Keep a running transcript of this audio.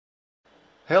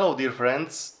Hello dear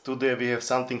friends, today we have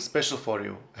something special for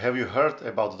you. Have you heard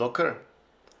about Docker?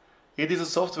 It is a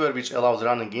software which allows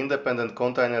running independent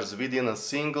containers within a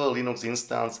single Linux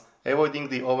instance, avoiding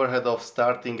the overhead of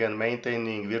starting and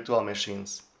maintaining virtual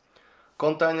machines.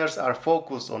 Containers are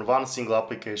focused on one single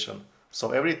application,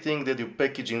 so everything that you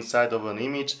package inside of an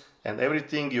image and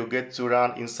everything you get to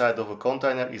run inside of a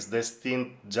container is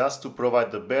destined just to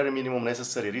provide the bare minimum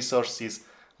necessary resources,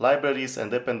 libraries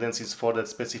and dependencies for that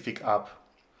specific app.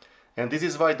 And this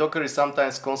is why Docker is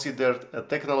sometimes considered a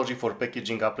technology for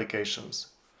packaging applications.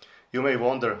 You may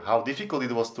wonder how difficult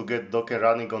it was to get Docker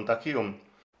running on Tachyum.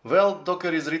 Well,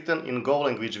 Docker is written in Go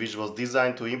language, which was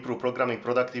designed to improve programming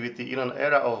productivity in an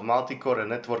era of multi-core and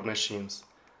network machines.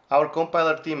 Our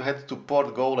compiler team had to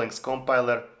port Golang's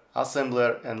compiler,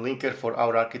 assembler and linker for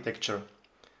our architecture.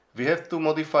 We had to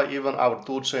modify even our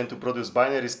toolchain to produce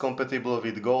binaries compatible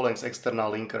with Golang's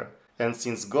external linker. And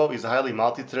since Go is highly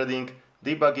multi-threading,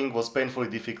 debugging was painfully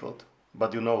difficult.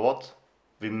 But you know what?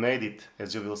 We made it,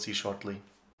 as you will see shortly.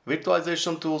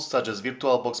 Virtualization tools such as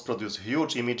VirtualBox produce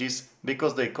huge images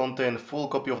because they contain full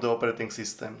copy of the operating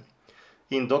system.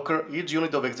 In Docker, each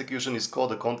unit of execution is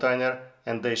called a container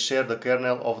and they share the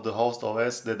kernel of the host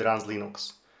OS that runs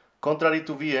Linux. Contrary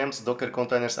to VMs, Docker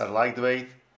containers are lightweight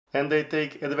and they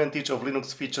take advantage of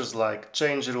Linux features like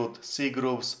change root,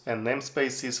 cgroups and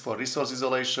namespaces for resource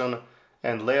isolation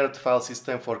and layered file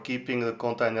system for keeping the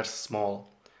containers small.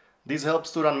 This helps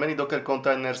to run many Docker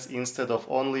containers instead of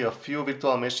only a few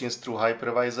virtual machines through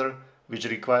hypervisor, which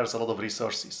requires a lot of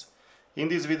resources. In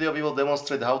this video we will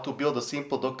demonstrate how to build a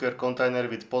simple Docker container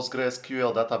with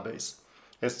PostgreSQL database.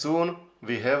 As soon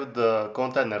we have the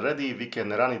container ready, we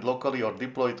can run it locally or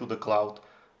deploy it to the cloud.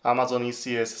 Amazon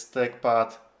ECS,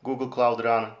 StackPath, Google Cloud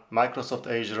Run, Microsoft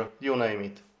Azure, you name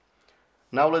it.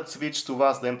 Now let's switch to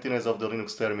vast emptiness of the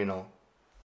Linux terminal.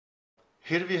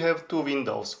 Here we have two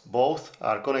windows, both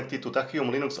are connected to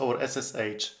Tachyum Linux over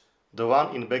SSH. The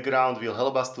one in background will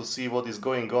help us to see what is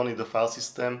going on in the file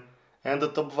system, and the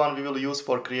top one we will use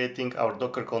for creating our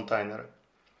Docker container.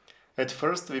 At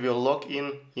first we will log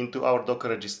in into our Docker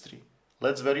registry.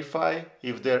 Let's verify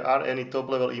if there are any top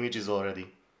level images already.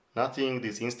 Nothing,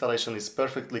 this installation is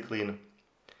perfectly clean.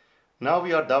 Now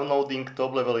we are downloading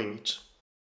top level image.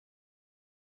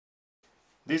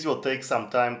 This will take some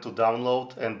time to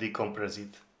download and decompress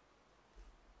it.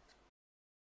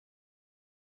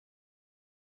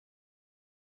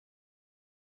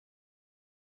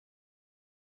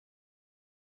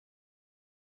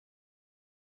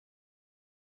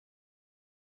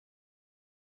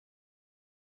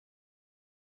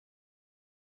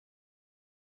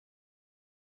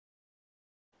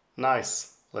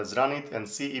 Nice, let's run it and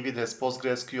see if it has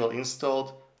PostgreSQL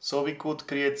installed so we could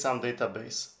create some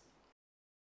database.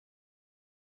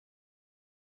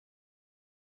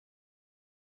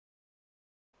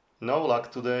 No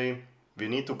luck today. We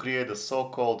need to create a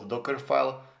so-called Docker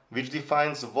file which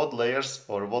defines what layers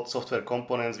or what software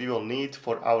components we will need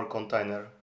for our container.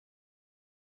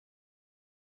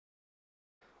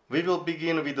 We will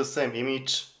begin with the same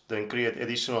image, then create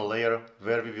additional layer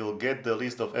where we will get the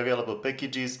list of available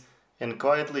packages and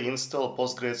quietly install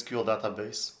PostgreSQL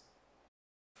database.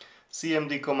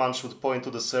 cmd command should point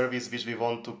to the service which we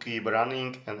want to keep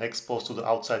running and expose to the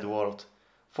outside world.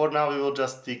 For now we will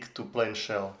just stick to plain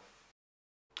shell.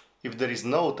 If there is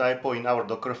no typo in our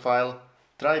Docker file,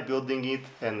 try building it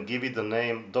and give it the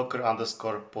name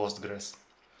docker_postgres.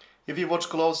 If you watch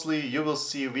closely, you will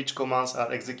see which commands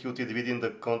are executed within the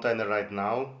container right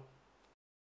now.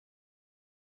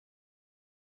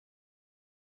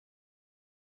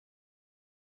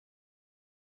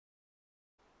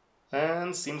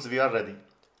 And seems we are ready.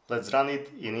 Let's run it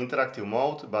in interactive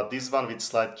mode, but this one with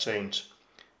slight change.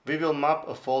 We will map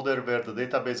a folder where the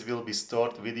database will be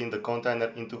stored within the container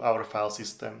into our file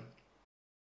system.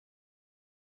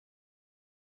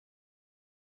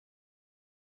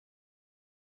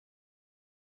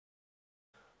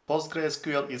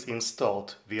 PostgreSQL is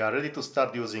installed. We are ready to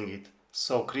start using it,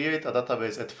 so create a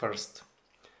database at first.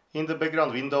 In the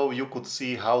background window you could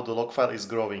see how the log file is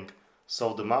growing,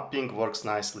 so the mapping works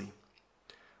nicely.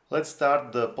 Let's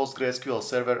start the PostgreSQL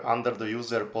server under the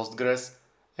user Postgres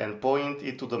and point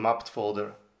it to the mapped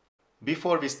folder.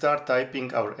 Before we start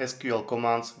typing our SQL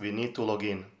commands, we need to log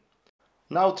in.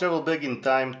 Now travel back in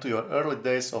time to your early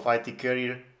days of IT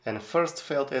career and first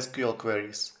failed SQL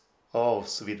queries. Oh,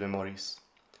 sweet memories.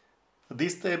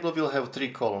 This table will have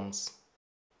 3 columns: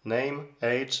 name,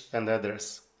 age and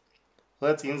address.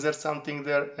 Let's insert something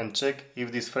there and check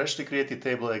if this freshly created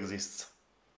table exists.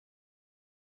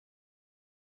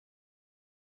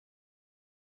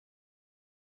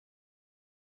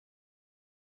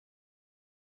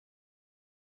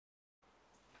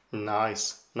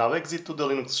 Nice. Now exit to the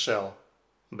Linux shell.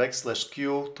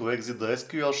 \Q to exit the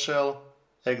SQL shell,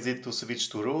 exit to switch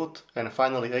to root, and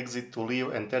finally exit to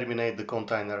leave and terminate the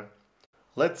container.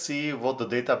 Let's see what the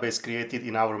database created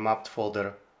in our mapped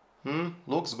folder.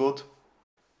 Looks good.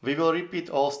 We will repeat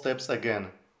all steps again.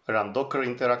 Run Docker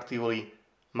interactively,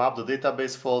 map the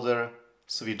database folder,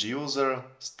 switch user,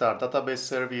 start database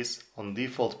service on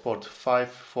default port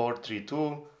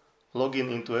 5432,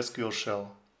 login into SQL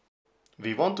shell.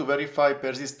 We want to verify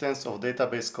persistence of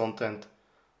database content.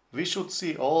 We should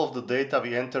see all of the data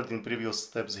we entered in previous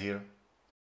steps here.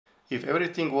 If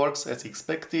everything works as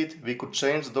expected, we could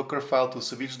change the Docker file to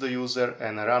switch the user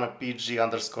and run a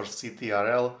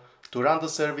pg_ctrl to run the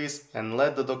service and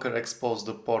let the Docker expose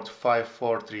the port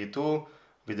 5432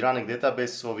 with running database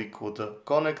so we could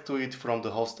connect to it from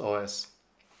the host OS.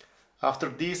 After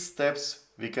these steps,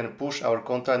 we can push our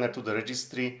container to the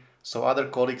registry so other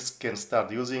colleagues can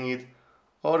start using it,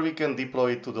 or we can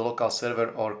deploy it to the local server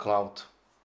or cloud.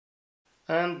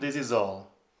 And this is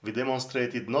all. We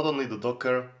demonstrated not only the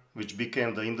Docker, which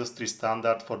became the industry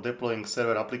standard for deploying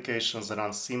server applications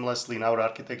run seamlessly in our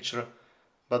architecture,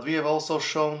 but we have also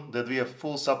shown that we have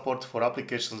full support for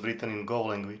applications written in Go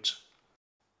language.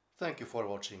 Thank you for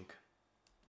watching.